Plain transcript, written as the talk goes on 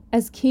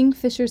As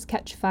kingfishers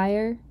catch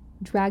fire,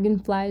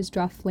 dragonflies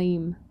draw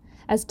flame.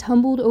 As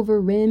tumbled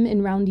over rim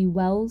and roundy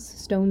wells,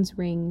 stones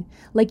ring.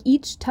 Like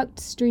each tucked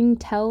string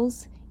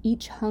tells,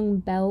 each hung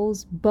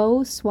bell's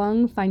bow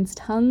swung finds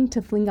tongue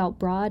to fling out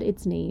broad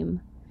its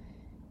name.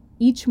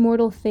 Each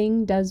mortal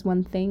thing does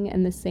one thing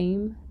and the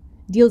same,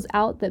 deals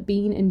out that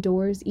being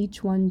indoors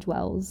each one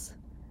dwells.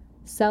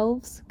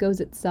 Selves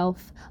goes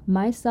itself,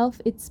 myself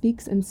it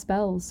speaks and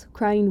spells,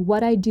 crying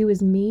what I do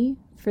is me,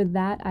 for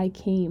that I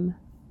came.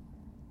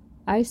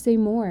 I say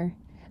more.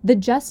 The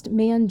just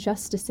man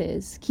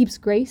justices, keeps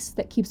grace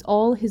that keeps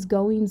all his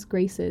goings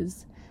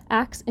graces,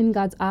 acts in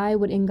God's eye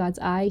what in God's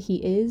eye he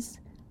is,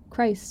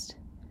 Christ,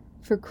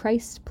 for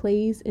Christ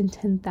plays in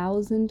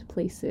 10,000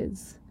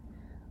 places.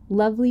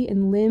 Lovely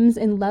in limbs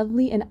and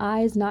lovely in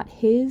eyes not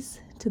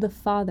his, to the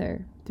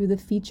Father through the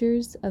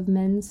features of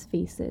men's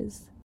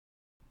faces.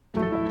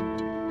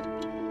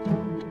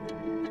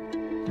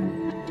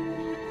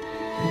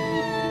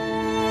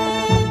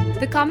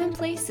 The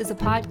Commonplace is a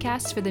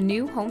podcast for the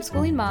new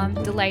homeschooling mom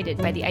delighted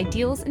by the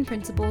ideals and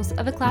principles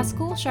of a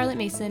classical Charlotte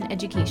Mason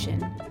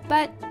education,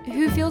 but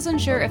who feels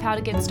unsure of how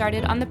to get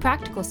started on the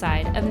practical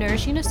side of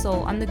nourishing a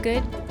soul on the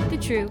good, the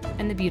true,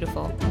 and the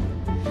beautiful.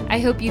 I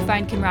hope you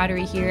find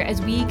camaraderie here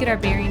as we get our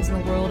bearings in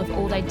the world of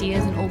old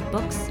ideas and old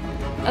books,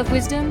 of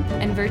wisdom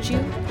and virtue,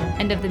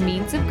 and of the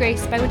means of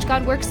grace by which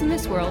God works in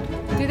this world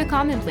through the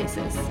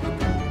commonplaces,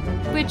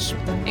 which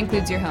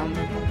includes your home.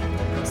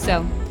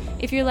 So,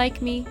 if you're like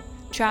me,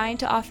 trying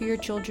to offer your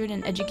children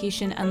an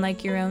education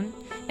unlike your own,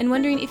 and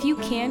wondering if you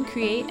can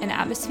create an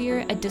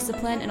atmosphere, a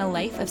discipline, and a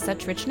life of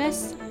such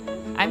richness,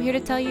 I'm here to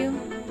tell you,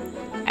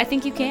 I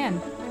think you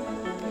can.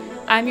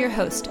 I'm your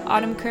host,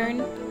 Autumn Kern,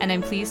 and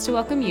I'm pleased to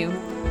welcome you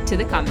to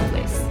The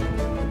Commonplace.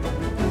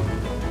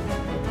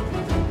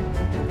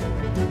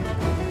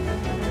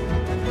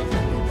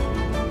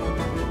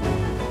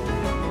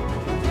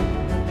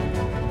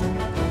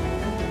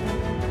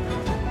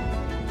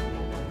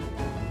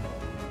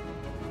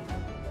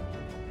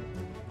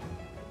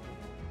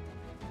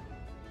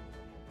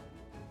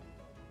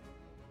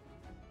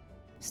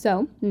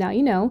 So, now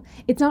you know,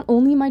 it's not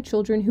only my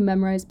children who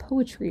memorize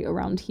poetry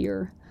around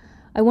here.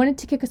 I wanted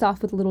to kick us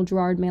off with a little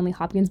Gerard Manley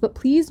Hopkins, but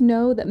please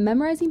know that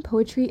memorizing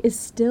poetry is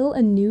still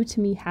a new to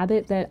me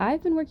habit that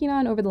I've been working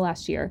on over the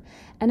last year,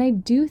 and I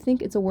do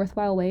think it's a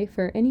worthwhile way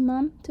for any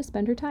mom to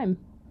spend her time.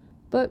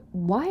 But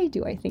why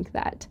do I think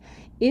that?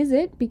 Is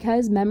it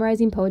because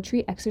memorizing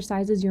poetry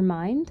exercises your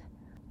mind?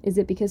 Is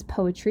it because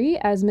poetry,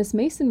 as Miss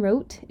Mason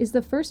wrote, is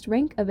the first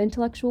rank of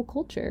intellectual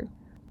culture?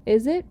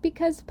 Is it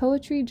because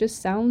poetry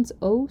just sounds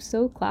oh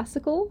so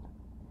classical?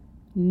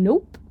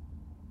 Nope.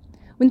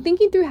 When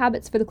thinking through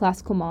habits for the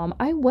classical mom,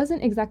 I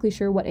wasn't exactly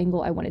sure what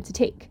angle I wanted to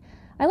take.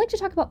 I like to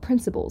talk about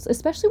principles,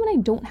 especially when I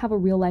don't have a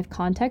real-life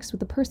context with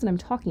the person I'm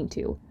talking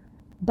to.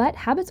 But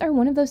habits are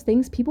one of those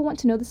things people want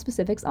to know the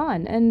specifics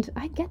on, and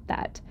I get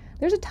that.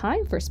 There's a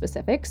time for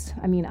specifics.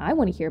 I mean, I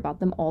want to hear about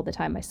them all the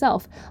time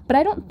myself, but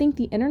I don't think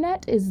the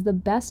internet is the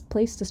best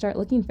place to start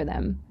looking for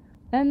them.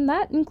 And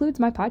that includes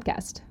my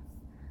podcast.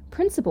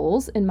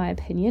 Principles, in my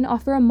opinion,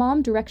 offer a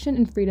mom direction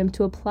and freedom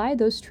to apply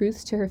those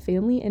truths to her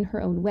family in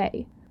her own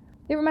way.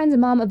 It reminds a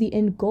mom of the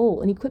end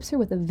goal and equips her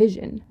with a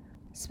vision.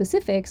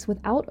 Specifics,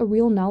 without a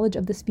real knowledge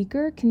of the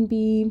speaker, can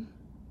be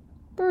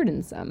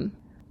burdensome.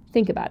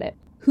 Think about it.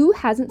 Who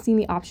hasn't seen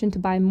the option to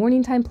buy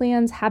morning time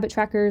plans, habit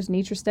trackers,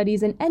 nature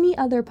studies, and any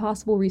other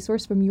possible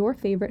resource from your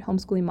favorite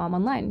homeschooling mom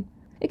online?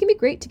 It can be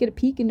great to get a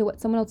peek into what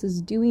someone else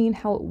is doing,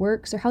 how it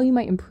works, or how you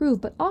might improve,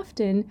 but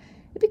often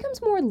it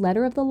becomes more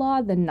letter of the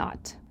law than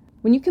not.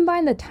 When you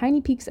combine the tiny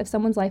peaks of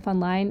someone's life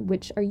online,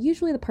 which are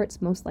usually the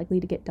parts most likely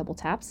to get double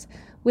taps,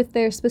 with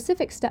their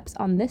specific steps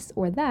on this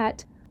or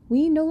that,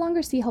 we no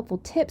longer see helpful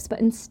tips,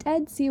 but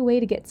instead see a way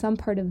to get some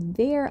part of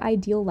their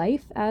ideal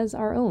life as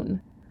our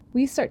own.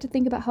 We start to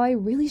think about how I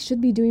really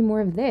should be doing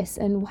more of this,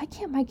 and why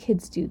can't my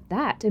kids do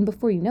that? And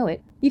before you know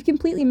it, you've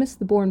completely missed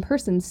the born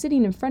person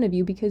sitting in front of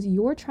you because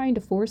you're trying to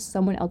force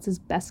someone else's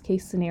best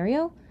case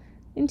scenario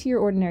into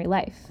your ordinary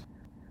life.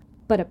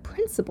 But a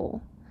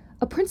principle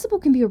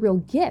can be a real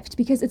gift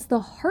because it's the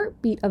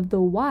heartbeat of the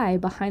why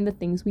behind the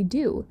things we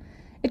do.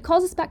 It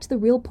calls us back to the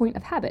real point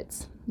of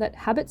habits, that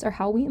habits are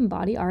how we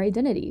embody our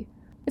identity.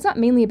 It's not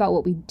mainly about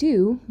what we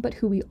do, but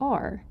who we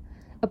are.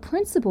 A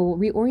principle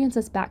reorients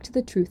us back to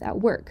the truth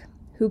at work,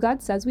 who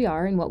God says we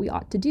are and what we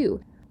ought to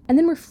do, and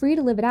then we're free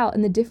to live it out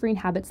in the differing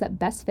habits that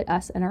best fit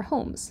us and our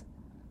homes.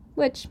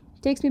 Which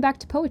takes me back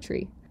to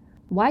poetry.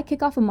 Why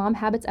kick off a Mom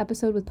Habits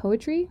episode with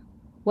poetry?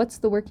 What's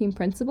the working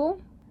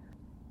principle?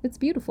 It's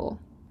beautiful.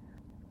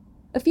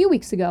 A few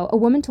weeks ago, a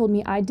woman told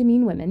me I'd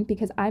demean women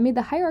because I made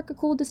the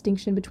hierarchical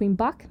distinction between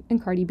Bach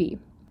and Cardi B.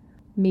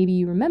 Maybe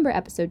you remember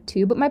episode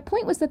 2, but my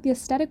point was that the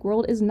aesthetic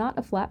world is not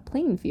a flat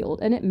playing field,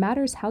 and it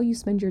matters how you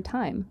spend your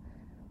time.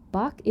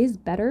 Bach is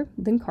better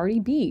than Cardi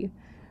B,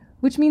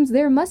 which means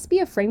there must be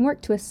a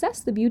framework to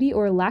assess the beauty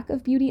or lack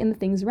of beauty in the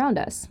things around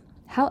us.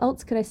 How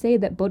else could I say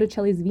that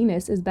Botticelli's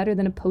Venus is better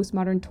than a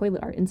postmodern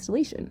toilet art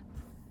installation?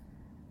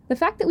 The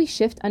fact that we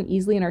shift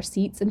uneasily in our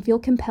seats and feel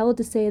compelled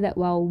to say that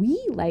while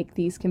we like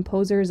these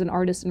composers and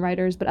artists and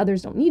writers, but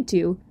others don't need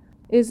to,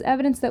 is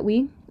evidence that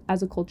we,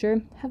 as a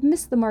culture, have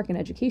missed the mark in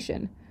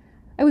education.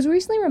 I was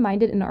recently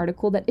reminded in an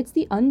article that it's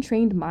the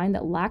untrained mind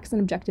that lacks an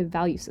objective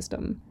value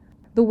system.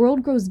 The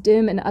world grows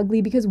dim and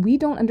ugly because we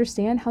don't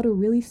understand how to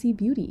really see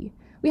beauty.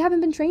 We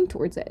haven't been trained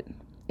towards it.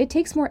 It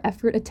takes more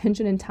effort,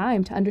 attention, and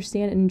time to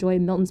understand and enjoy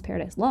Milton's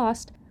Paradise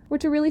Lost, or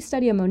to really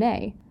study a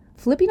Monet.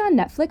 Flipping on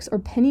Netflix or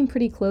penning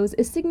pretty clothes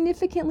is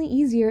significantly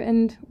easier,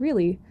 and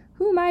really,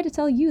 who am I to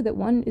tell you that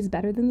one is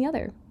better than the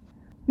other?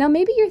 Now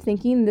maybe you're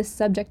thinking this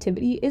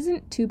subjectivity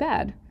isn't too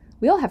bad.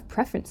 We all have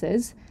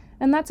preferences,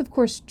 and that's of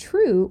course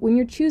true when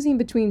you're choosing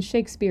between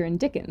Shakespeare and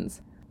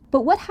Dickens.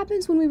 But what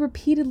happens when we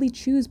repeatedly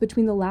choose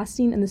between the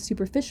lasting and the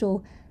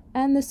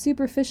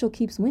superficial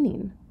keeps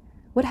winning?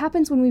 What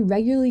happens when we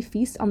regularly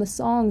feast on the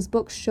songs,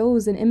 books,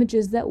 shows, and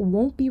images that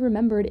won't be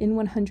remembered in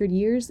 100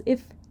 years,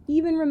 if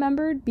even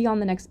remembered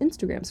beyond the next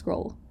Instagram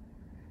scroll?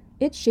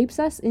 It shapes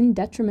us in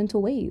detrimental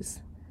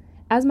ways.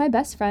 As my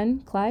best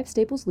friend, Clive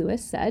Staples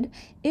Lewis, said,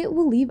 it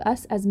will leave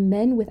us as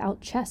men without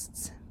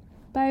chests,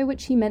 by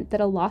which he meant that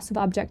a loss of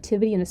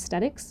objectivity in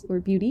aesthetics, or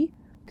beauty,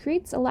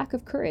 creates a lack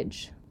of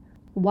courage.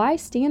 Why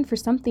stand for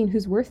something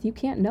whose worth you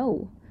can't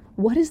know?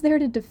 What is there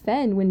to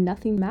defend when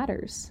nothing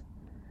matters?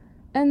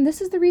 And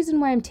this is the reason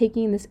why I'm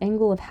taking this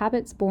angle of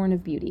habits born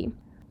of beauty.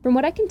 From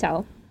what I can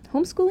tell,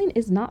 homeschooling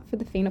is not for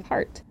the faint of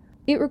heart.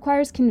 It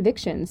requires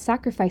conviction,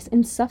 sacrifice,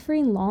 and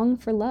suffering long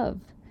for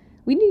love.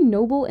 We need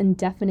noble and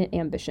definite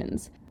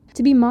ambitions.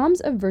 To be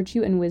moms of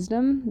virtue and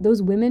wisdom,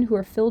 those women who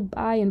are filled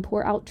by and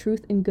pour out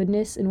truth and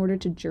goodness in order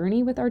to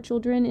journey with our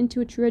children into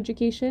a true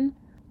education,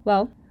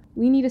 well,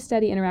 we need a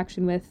steady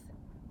interaction with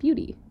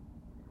beauty.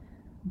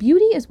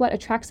 Beauty is what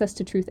attracts us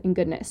to truth and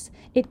goodness.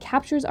 It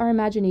captures our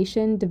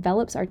imagination,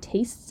 develops our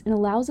tastes, and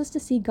allows us to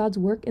see God's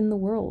work in the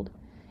world.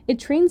 It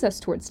trains us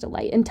towards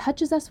delight and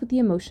touches us with the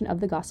emotion of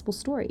the gospel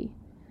story.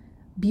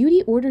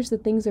 Beauty orders the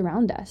things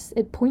around us.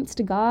 It points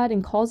to God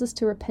and calls us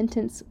to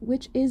repentance,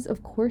 which is,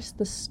 of course,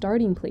 the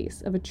starting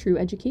place of a true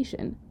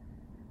education.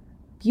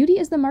 Beauty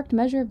is the marked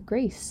measure of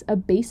grace, a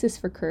basis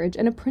for courage,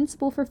 and a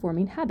principle for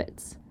forming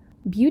habits.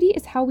 Beauty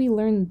is how we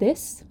learn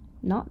this,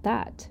 not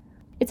that.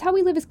 It's how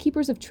we live as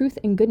keepers of truth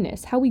and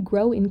goodness, how we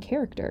grow in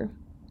character.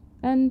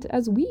 And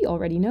as we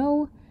already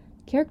know,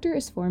 character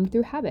is formed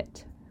through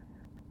habit.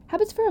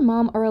 Habits for a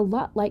mom are a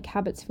lot like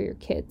habits for your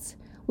kids.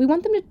 We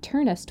want them to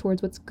turn us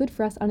towards what's good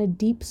for us on a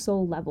deep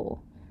soul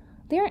level.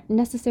 They aren't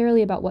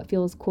necessarily about what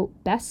feels, quote,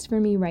 best for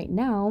me right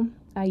now,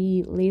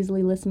 i.e.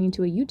 lazily listening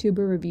to a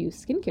YouTuber review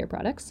skincare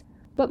products,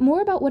 but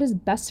more about what is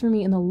best for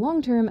me in the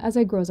long term as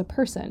I grow as a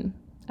person,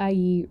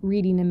 i.e.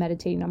 reading and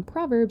meditating on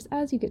Proverbs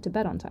as you get to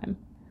bed on time.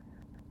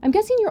 I'm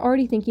guessing you're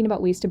already thinking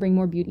about ways to bring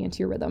more beauty into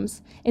your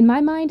rhythms. In my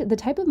mind, the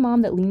type of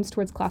mom that leans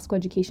towards classical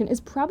education is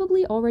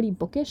probably already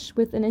bookish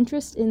with an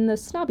interest in the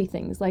snobby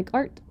things like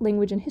art,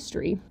 language, and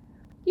history.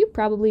 You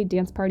probably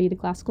dance party to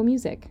classical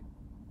music.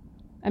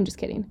 I'm just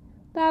kidding.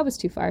 That was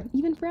too far,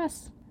 even for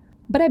us.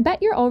 But I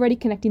bet you're already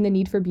connecting the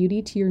need for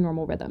beauty to your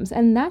normal rhythms,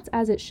 and that's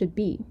as it should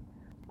be.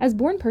 As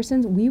born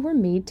persons, we were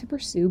made to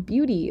pursue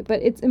beauty,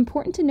 but it's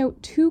important to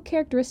note two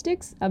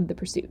characteristics of the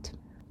pursuit.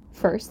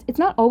 First, it's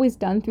not always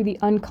done through the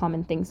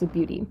uncommon things of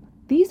beauty.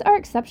 These are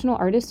exceptional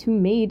artists who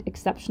made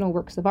exceptional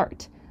works of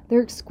art.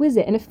 They're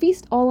exquisite and a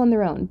feast all on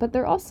their own, but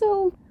they're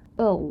also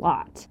a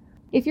lot.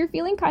 If you're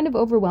feeling kind of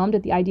overwhelmed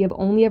at the idea of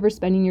only ever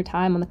spending your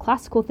time on the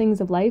classical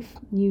things of life,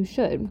 you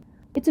should.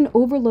 It's an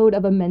overload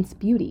of immense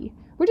beauty.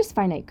 We're just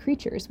finite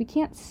creatures. We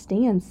can't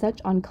stand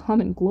such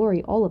uncommon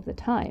glory all of the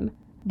time.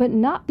 But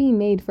not being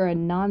made for a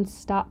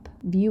non-stop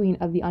viewing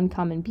of the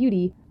uncommon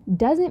beauty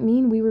doesn't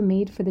mean we were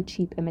made for the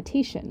cheap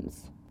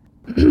imitations.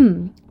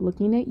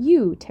 Looking at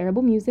you,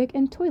 terrible music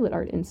and toilet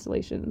art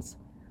installations.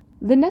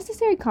 The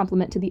necessary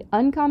complement to the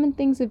uncommon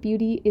things of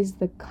beauty is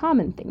the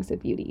common things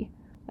of beauty.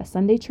 A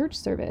Sunday church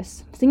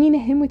service, singing a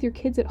hymn with your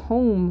kids at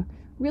home,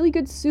 really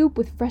good soup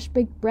with fresh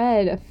baked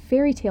bread, a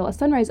fairy tale, a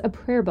sunrise, a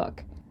prayer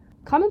book.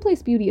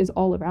 Commonplace beauty is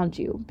all around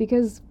you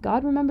because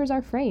God remembers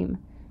our frame.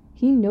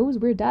 He knows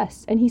we're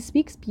dust, and he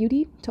speaks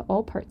beauty to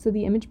all parts of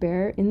the image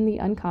bearer in the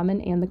uncommon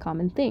and the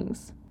common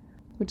things.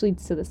 Which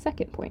leads to the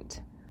second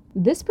point.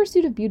 This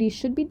pursuit of beauty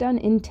should be done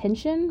in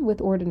tension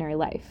with ordinary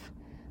life.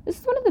 This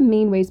is one of the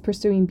main ways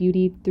pursuing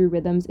beauty through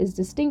rhythms is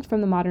distinct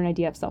from the modern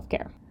idea of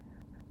self-care.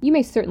 You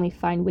may certainly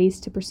find ways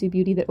to pursue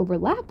beauty that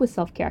overlap with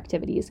self-care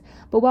activities,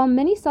 but while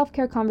many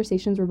self-care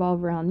conversations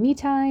revolve around me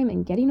time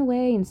and getting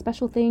away and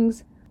special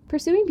things,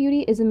 pursuing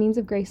beauty is a means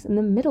of grace in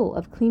the middle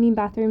of cleaning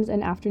bathrooms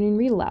and afternoon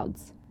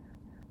read-alouds.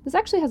 This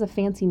actually has a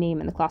fancy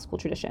name in the classical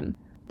tradition.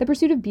 The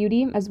pursuit of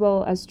beauty, as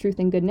well as truth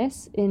and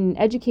goodness, in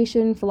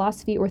education,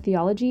 philosophy, or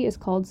theology is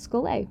called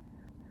scholae.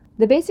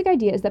 The basic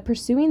idea is that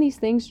pursuing these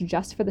things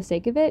just for the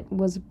sake of it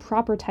was a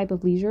proper type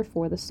of leisure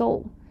for the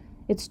soul.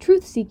 It's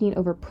truth-seeking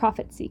over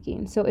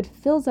profit-seeking, so it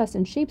fills us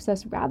and shapes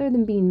us rather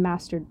than being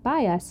mastered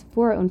by us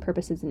for our own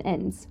purposes and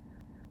ends.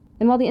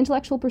 And while the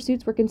intellectual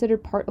pursuits were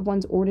considered part of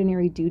one's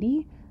ordinary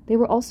duty, they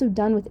were also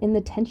done within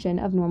the tension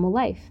of normal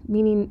life,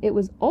 meaning it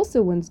was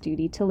also one's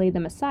duty to lay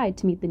them aside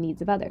to meet the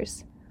needs of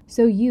others.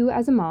 So you,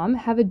 as a mom,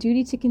 have a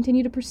duty to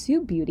continue to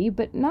pursue beauty,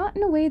 but not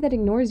in a way that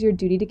ignores your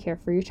duty to care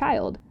for your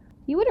child.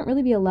 You wouldn't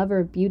really be a lover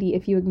of beauty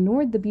if you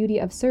ignored the beauty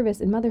of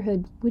service in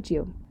motherhood, would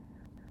you?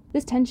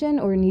 This tension,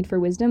 or need for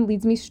wisdom,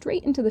 leads me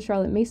straight into the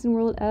Charlotte Mason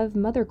world of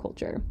mother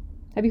culture.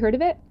 Have you heard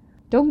of it?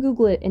 Don't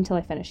Google it until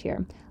I finish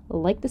here.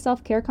 Like the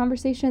self-care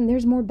conversation,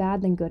 there's more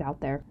bad than good out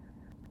there.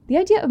 The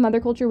idea of mother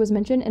culture was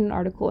mentioned in an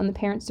article in the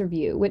Parents'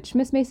 Review, which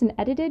Miss Mason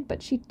edited,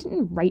 but she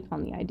didn't write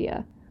on the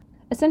idea.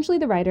 Essentially,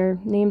 the writer,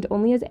 named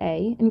only as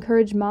A,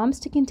 encouraged moms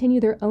to continue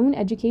their own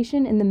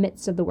education in the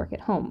midst of the work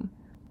at home.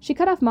 She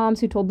cut off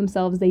moms who told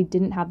themselves they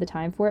didn't have the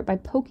time for it by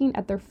poking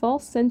at their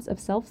false sense of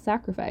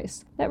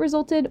self-sacrifice that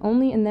resulted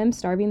only in them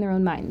starving their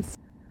own minds.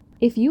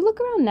 If you look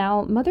around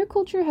now, mother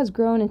culture has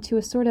grown into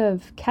a sort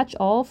of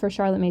catch-all for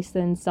Charlotte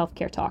Mason's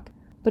self-care talk,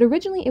 but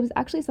originally it was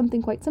actually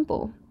something quite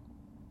simple.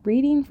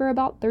 Reading for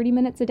about 30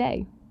 minutes a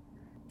day.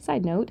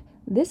 Side note,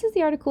 this is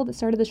the article that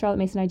started the Charlotte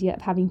Mason idea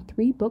of having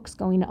 3 books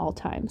going at all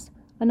times.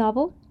 A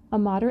novel, a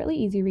moderately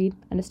easy read,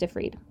 and a stiff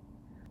read.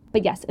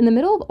 But yes, in the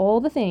middle of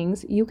all the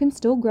things, you can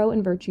still grow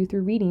in virtue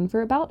through reading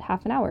for about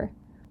half an hour.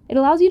 It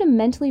allows you to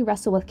mentally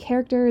wrestle with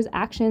characters,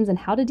 actions, and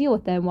how to deal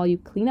with them while you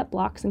clean up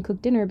blocks and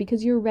cook dinner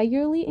because you're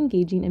regularly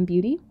engaging in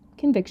beauty,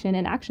 conviction,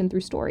 and action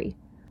through story.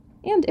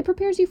 And it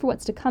prepares you for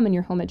what's to come in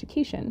your home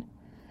education.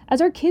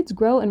 As our kids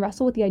grow and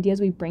wrestle with the ideas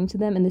we bring to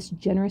them in this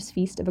generous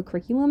feast of a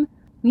curriculum,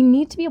 we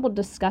need to be able to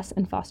discuss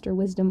and foster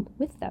wisdom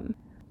with them.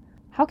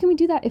 How can we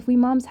do that if we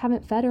moms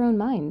haven't fed our own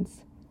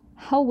minds?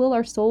 How will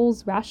our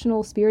soul's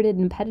rational, spirited,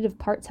 and competitive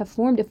parts have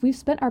formed if we've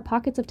spent our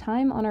pockets of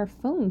time on our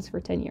phones for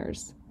 10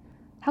 years?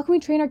 How can we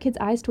train our kids'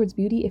 eyes towards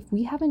beauty if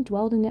we haven't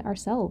dwelled in it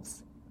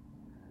ourselves?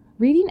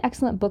 Reading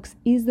excellent books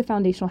is the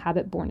foundational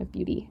habit born of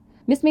beauty.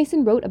 Miss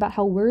Mason wrote about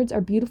how words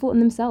are beautiful in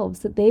themselves,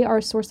 that they are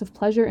a source of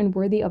pleasure and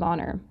worthy of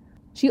honor.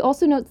 She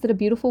also notes that a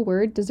beautiful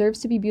word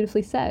deserves to be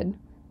beautifully said,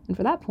 and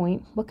for that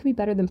point, what could be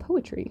better than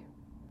poetry?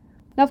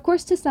 Now, of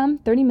course, to some,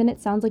 30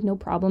 minutes sounds like no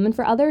problem, and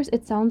for others,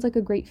 it sounds like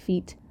a great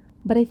feat.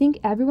 But I think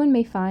everyone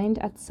may find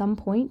at some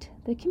point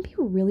that it can be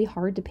really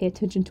hard to pay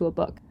attention to a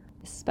book,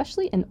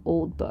 especially an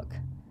old book.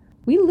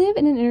 We live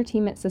in an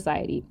entertainment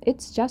society.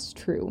 It's just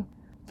true.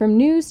 From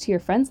news to your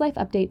friends' life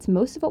updates,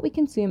 most of what we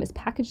consume is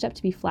packaged up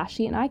to be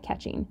flashy and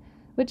eye-catching,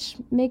 which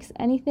makes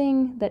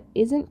anything that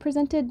isn't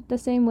presented the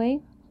same way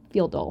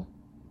feel dull.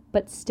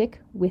 But stick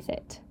with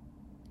it.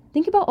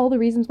 Think about all the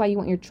reasons why you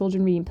want your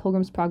children reading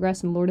Pilgrim's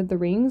Progress and Lord of the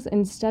Rings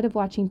instead of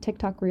watching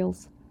TikTok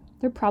reels.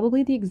 They're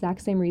probably the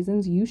exact same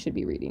reasons you should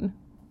be reading.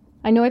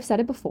 I know I've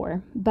said it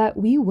before, but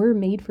we were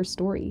made for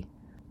story.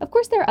 Of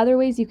course, there are other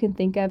ways you can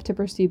think of to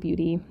pursue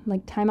beauty,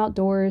 like time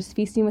outdoors,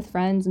 feasting with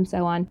friends, and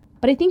so on,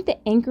 but I think the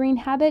anchoring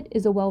habit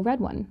is a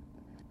well-read one.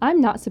 I'm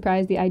not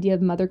surprised the idea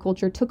of mother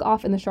culture took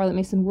off in the Charlotte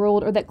Mason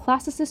world, or that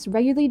classicists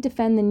regularly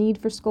defend the need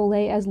for scole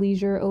as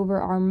leisure over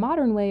our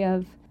modern way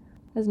of,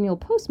 as Neil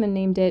Postman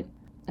named it,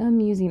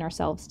 amusing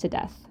ourselves to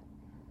death.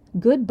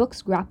 Good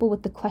books grapple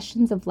with the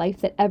questions of life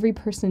that every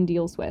person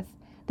deals with.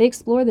 They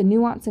explore the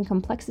nuance and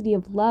complexity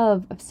of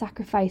love, of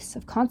sacrifice,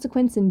 of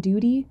consequence and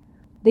duty.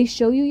 They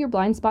show you your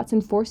blind spots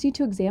and force you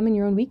to examine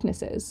your own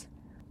weaknesses.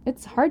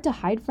 It's hard to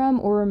hide from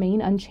or remain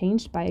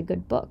unchanged by a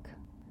good book.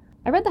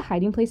 I read The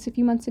Hiding Place a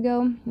few months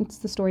ago. It's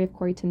the story of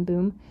Corrie ten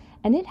Boom,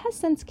 and it has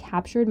since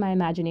captured my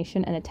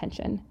imagination and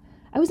attention.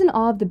 I was in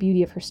awe of the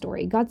beauty of her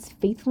story. God's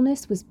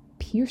faithfulness was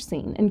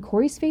piercing, and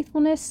Corrie's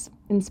faithfulness,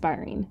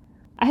 inspiring.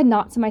 I had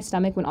knots in my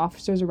stomach when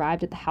officers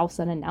arrived at the house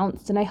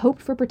unannounced, and I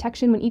hoped for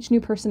protection when each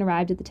new person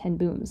arrived at the Ten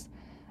Booms.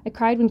 I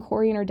cried when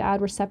Corrie and her dad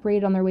were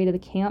separated on their way to the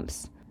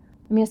camps.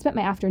 I spent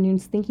my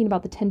afternoons thinking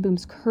about the Ten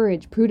Booms'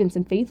 courage, prudence,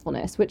 and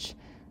faithfulness, which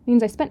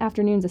means I spent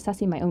afternoons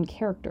assessing my own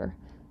character.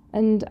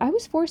 And I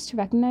was forced to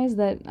recognize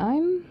that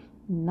I'm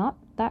not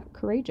that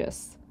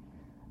courageous.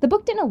 The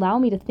book didn't allow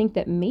me to think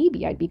that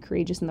maybe I'd be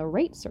courageous in the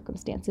right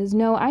circumstances.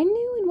 No, I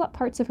knew in what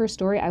parts of her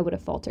story I would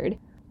have faltered.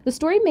 The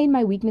story made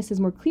my weaknesses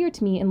more clear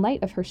to me in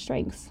light of her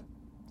strengths.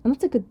 And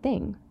that's a good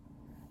thing.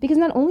 Because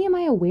not only am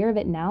I aware of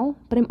it now,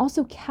 but I'm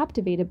also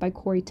captivated by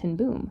Corrie ten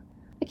Boom.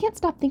 I can't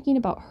stop thinking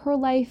about her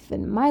life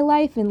and my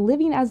life and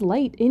living as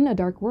light in a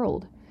dark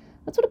world.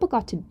 That's what a book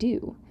ought to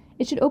do.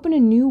 It should open a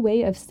new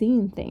way of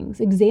seeing things,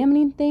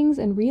 examining things,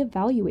 and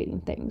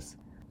reevaluating things.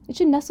 It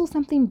should nestle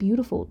something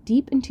beautiful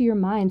deep into your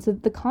mind so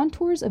that the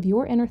contours of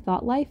your inner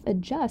thought life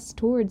adjust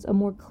towards a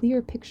more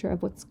clear picture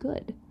of what's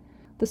good.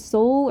 The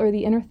soul or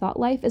the inner thought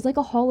life is like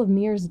a hall of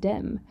mirrors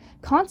dim,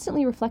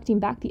 constantly reflecting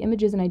back the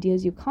images and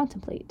ideas you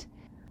contemplate.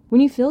 When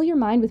you fill your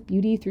mind with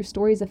beauty through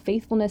stories of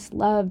faithfulness,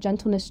 love,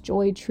 gentleness,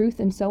 joy, truth,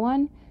 and so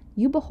on,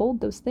 you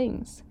behold those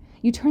things.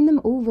 You turn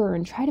them over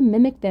and try to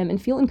mimic them and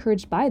feel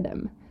encouraged by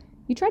them.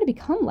 You try to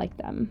become like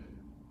them.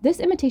 This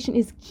imitation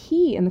is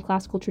key in the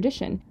classical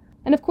tradition,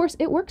 and of course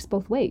it works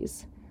both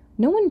ways.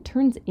 No one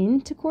turns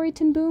into Corrie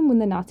ten Boom when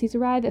the Nazis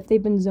arrive if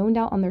they've been zoned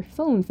out on their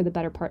phone for the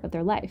better part of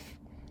their life.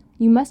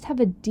 You must have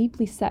a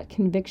deeply set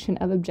conviction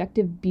of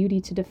objective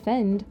beauty to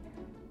defend,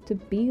 to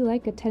be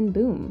like a ten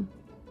Boom.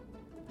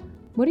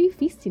 What are you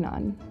feasting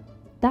on?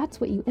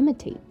 That's what you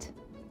imitate.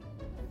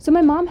 So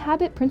my mom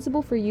habit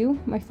principle for you,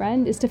 my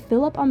friend, is to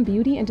fill up on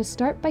beauty and to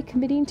start by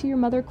committing to your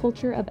mother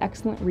culture of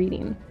excellent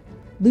reading.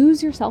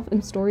 Lose yourself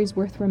in stories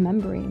worth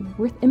remembering,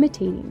 worth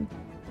imitating.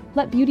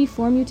 Let beauty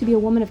form you to be a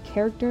woman of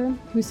character,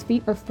 whose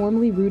feet are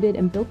firmly rooted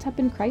and built up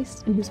in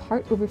Christ, and whose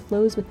heart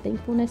overflows with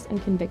thankfulness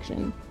and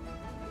conviction.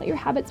 Let your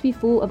habits be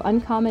full of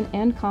uncommon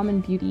and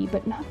common beauty,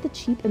 but not the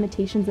cheap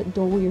imitations that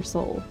dull your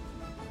soul.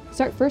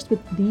 Start first with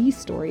the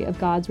story of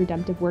God's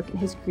redemptive work in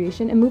His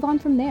creation and move on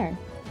from there.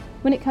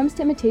 When it comes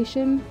to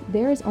imitation,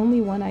 there is only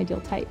one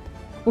ideal type,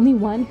 only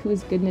one who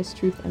is goodness,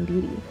 truth, and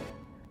beauty.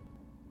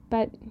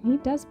 But He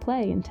does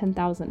play in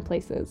 10,000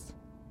 places.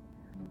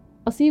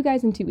 I'll see you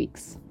guys in 2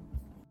 weeks.